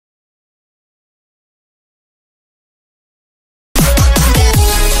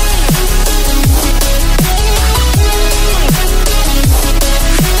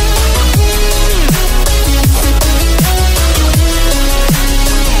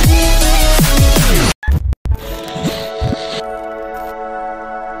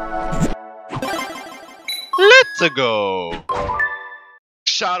go.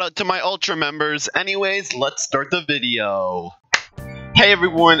 Shout out to my Ultra members. Anyways, let's start the video. Hey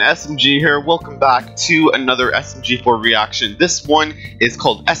everyone, SMG here. Welcome back to another SMG4 reaction. This one is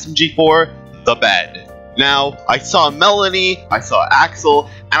called SMG4 The Bed. Now, I saw Melony, I saw Axel,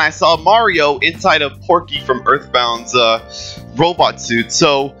 and I saw Mario inside of Porky from Earthbound's robot suit.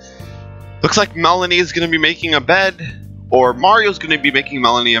 So, looks like Melony is going to be making a bed, or Mario's going to be making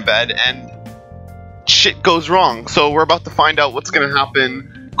Melony a bed, and shit goes wrong. So we're about to find out what's going to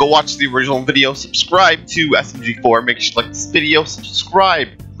happen. Go watch the original video, subscribe to SMG4, make sure you like this video, subscribe,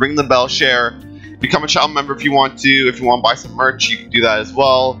 ring the bell, share, become a channel member if you want to. If you want to buy some merch, you can do that as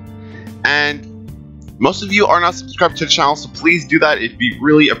well. And most of you are not subscribed to the channel, so please do that. It'd be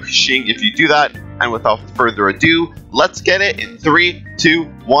really appreciating if you do that. And without further ado, let's get it in 3, 2,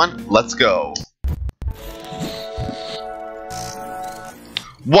 1, let's go.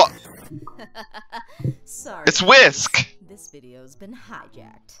 What? Sorry. It's Whisk! This video's been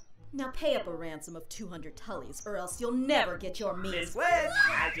hijacked. Now pay up a ransom of 200 tullies, or else you'll never get your meals. Miss Whisk,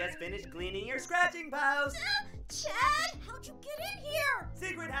 I just finished cleaning your scratching post. Chad, how'd you get in here?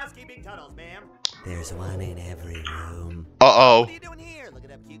 Secret housekeeping tunnels, ma'am. There's one in every room. Uh-oh. What are you doing here?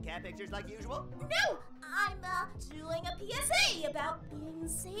 Looking up cute cat pictures like usual? No, I'm doing a PSA about being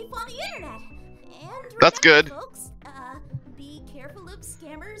safe on the internet. And that's good. Folks, be careful of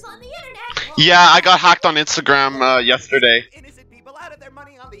scammers on the internet. Yeah, I got hacked on Instagram yesterday. Innocent people out of their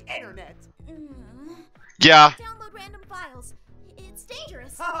money on the internet. Yeah. Download random files. It's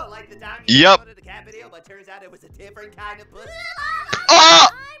dangerous. Oh, like the time you Yep. downloaded a cat video, but turns out it was a different kind of pussy. Oh!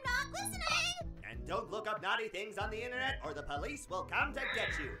 I'm not listening. And don't look up naughty things on the internet, or the police will come to get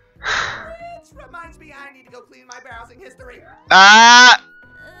you. Which reminds me, I need to go clean my browsing history. Ah!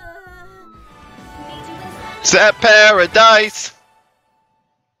 Set paradise.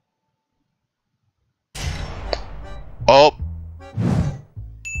 Oh.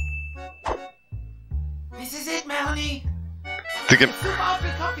 This is it, Melony. Thinking, Super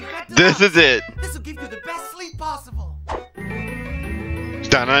awfully comfy bed to this lie. is it. This will give you the best sleep possible.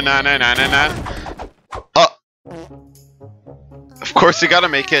 Da-na-na-na-na-na-na. Oh. Of course you gotta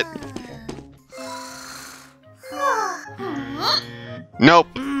make it. Nope.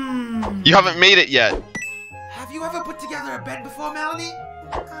 You haven't made it yet. Have you ever put together a bed before, Melony?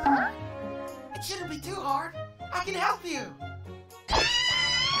 It shouldn't be too hard. I can help you.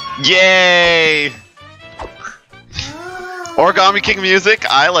 Yay! Origami King music,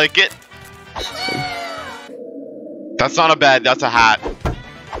 I like it. That's not a bed, that's a hat.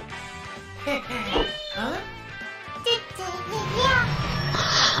 Huh?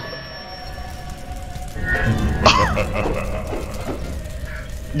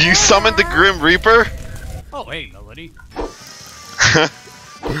 You summoned the Grim Reaper? Oh, hey, Melody.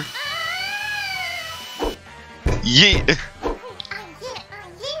 Yeet.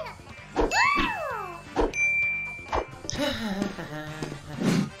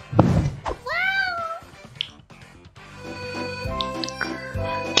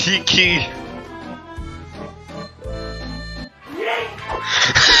 Kiki.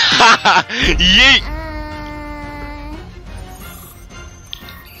 Yeet.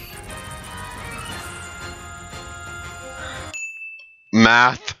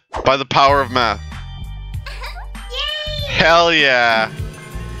 Math. By the power of math. Hell yeah.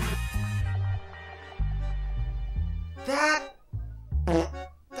 That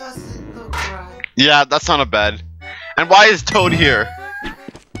doesn't look right. Yeah, that's not a bed. And why is Toad here?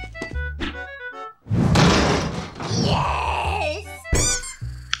 Yes.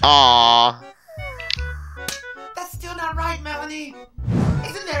 Aww. That's still not right, Melony.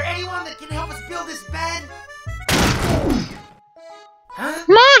 Isn't there anyone that can help us build this bed? Huh?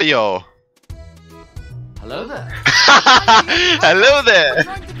 Mario. Hello there. Hello there. We're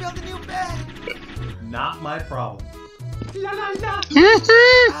trying to build a new bed. Not my problem. La la la.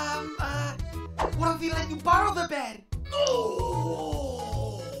 What if we let you borrow the bed?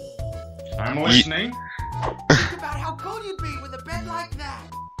 I'm listening. Think about how cool you'd be with a bed like that.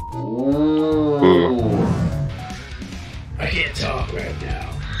 I can't talk right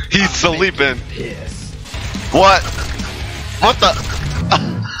now. He's sleeping. Piss. What? What the?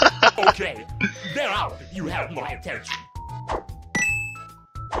 Okay, they're out. You have my attention.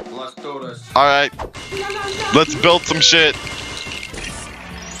 Let's do this. Alright. Let's build some shit.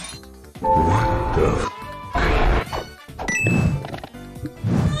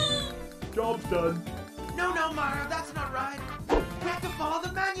 Job's done. No, Mario, that's not right. We have to follow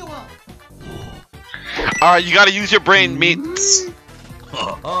the manual. Alright, you gotta use your brain, meats.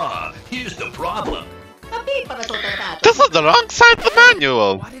 Here's the problem. This is the wrong side of the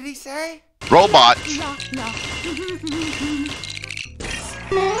manual. What did he say? Robot.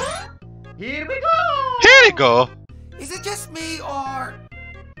 Here we go! Here we go. Is it just me, or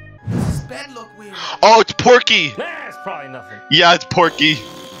does this bed look weird? Oh, it's Porky. That's probably nothing. Yeah, it's Porky.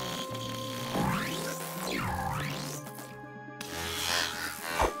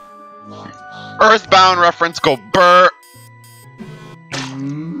 Earthbound reference, go burr.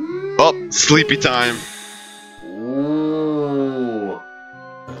 Oh, sleepy time. Ooh.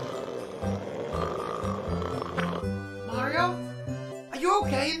 Mario? Are you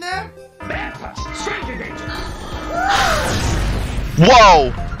okay in there? Bad touch. Stranger danger.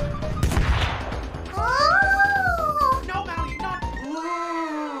 Whoa! No, Melony, not.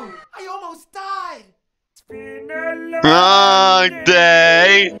 Ooh, I almost died. It's been a Long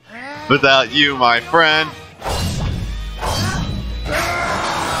day without you, my friend.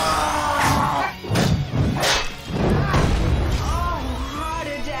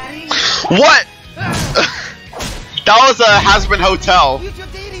 What? That was a has-been hotel. Use your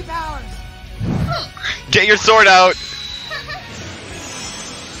deity powers. Get your sword out.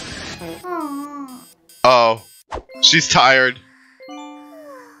 Oh, she's tired.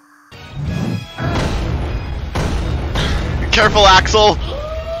 Careful, Axel.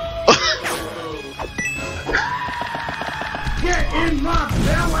 Get in my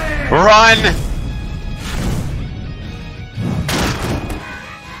belly! Run.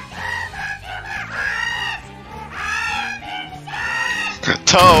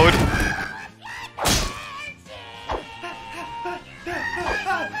 Toad.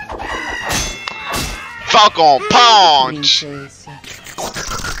 Falcon Punch.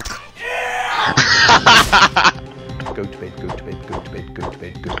 Go to bed, go to bed, go to bed, go to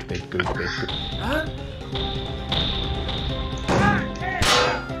bed, go to bed, go to bed. Huh?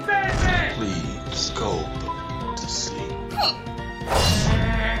 Please go to sleep.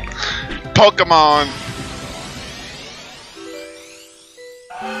 Pokemon.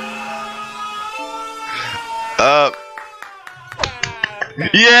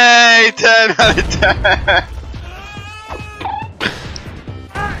 Yay! 10 out of 10.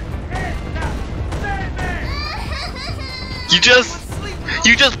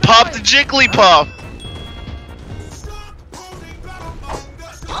 You just popped a Jigglypuff.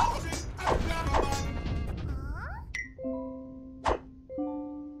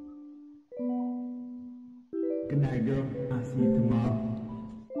 Good night, girl. I'll see you tomorrow.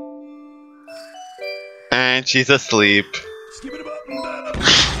 And she's asleep.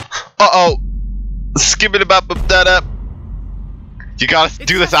 Uh-oh. Skip it up that up. You gotta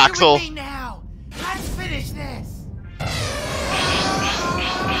do this, Axel. With me now. Let's finish this.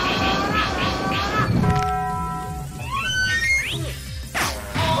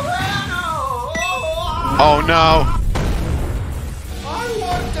 Oh no. I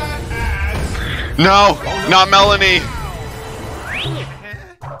want that ass. No, not Melony.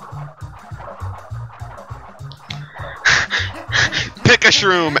 Pick a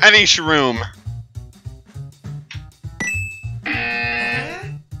shroom, any shroom.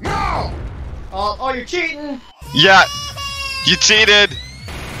 No! Oh, you're cheating! Yeah, you cheated.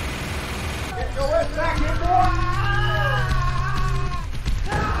 Get your ass back here, boy!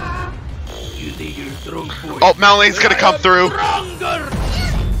 You think you're strong, boy? Oh, Melony's gonna come through. Stronger!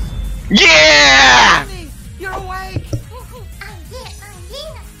 Yeah! Melony, you're awake.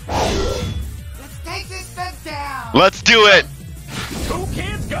 Let's take this bed down. Let's do it. Two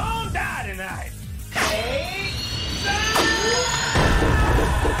kids gonna die tonight.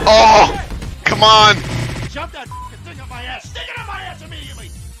 Oh, come on. Jump that thing up my ass. Stick it up my ass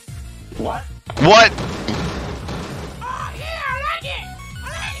immediately. What? What? Oh, yeah, I like it.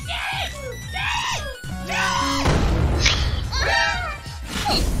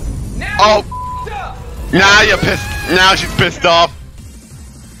 Oh, now you're pissed. Now she's pissed off.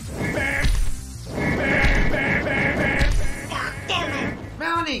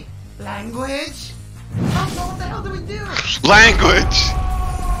 Melony, language? Oh, so what the hell do we do? Language.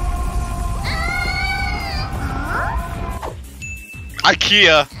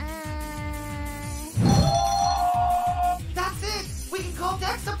 IKEA. That's it. We can call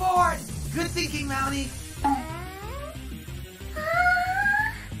tech support. Good thinking, Melony.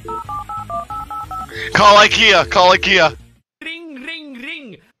 Call IKEA. Call IKEA. Ring, ring,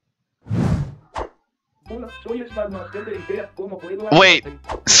 ring. Hola, soy el Swagmaster de Ikea. ¿Cómo puedo Wait,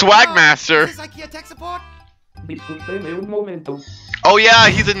 ayudarte? Swagmaster. Is this IKEA tech support? Discúlpeme un momento. Oh yeah,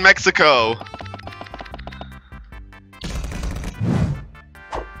 he's in Mexico.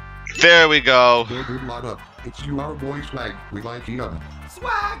 There we go. Hey, good line up. It's you, our boy Swag. We like you.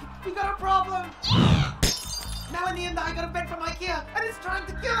 Swag, we got a problem. Melony and I got a bed from IKEA, and it's trying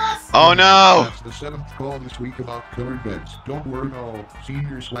to kill us! Oh no! That's the 7th call this week about colored beds. Don't worry, no.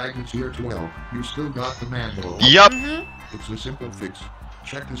 Senior Swag is here to help. You still got the manual. Yup. It's a simple fix.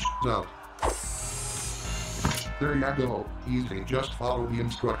 Check this out. There you go. Easy. Just follow the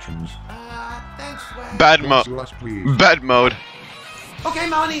instructions. Thanks, Swag. Bed mode. To us, please. Bed mode. Okay,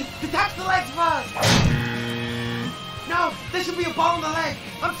 Melony, detach the legs first! No, there should be a ball in the leg!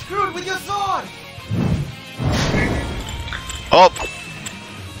 I'm screwed with your sword! Oh.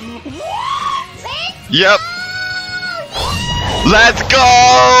 Yep. Let's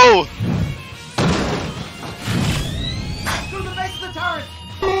go! Through the base of the turret!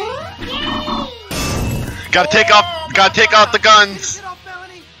 Gotta take out the guns. Get off,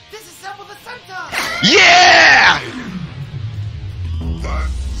 Melony! Disassemble the center! Yeah! That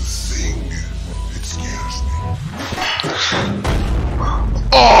thing, it scares me.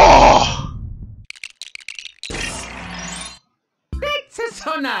 Oh! That's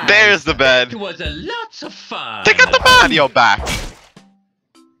so nice. There's the bed. It was a lots of fun. They got the Mario back.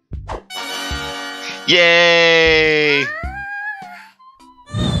 Yay!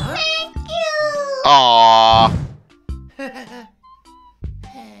 Thank you! Aww.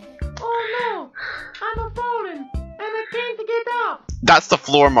 Oh no! I'm a fallen, and I can't get up! That's the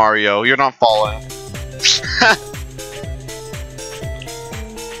floor, Mario. You're not falling.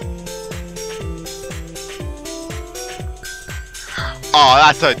 Oh,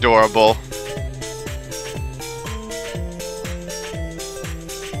 that's adorable.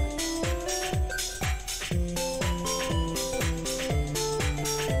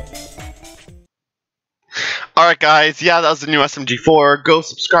 Alright guys, yeah, that was the new SMG4. Go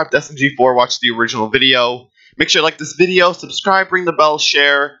subscribe to SMG4, watch the original video. Make sure you like this video, subscribe, ring the bell,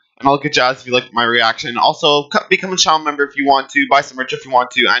 share, and all good jazz if you like my reaction. Also, become a channel member if you want to, buy some merch if you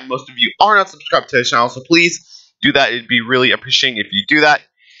want to, and most of you are not subscribed to the channel, so please do that. It'd be really appreciating if you do that.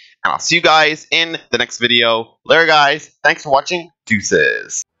 And I'll see you guys in the next video. Later guys, thanks for watching,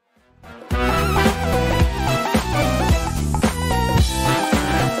 deuces.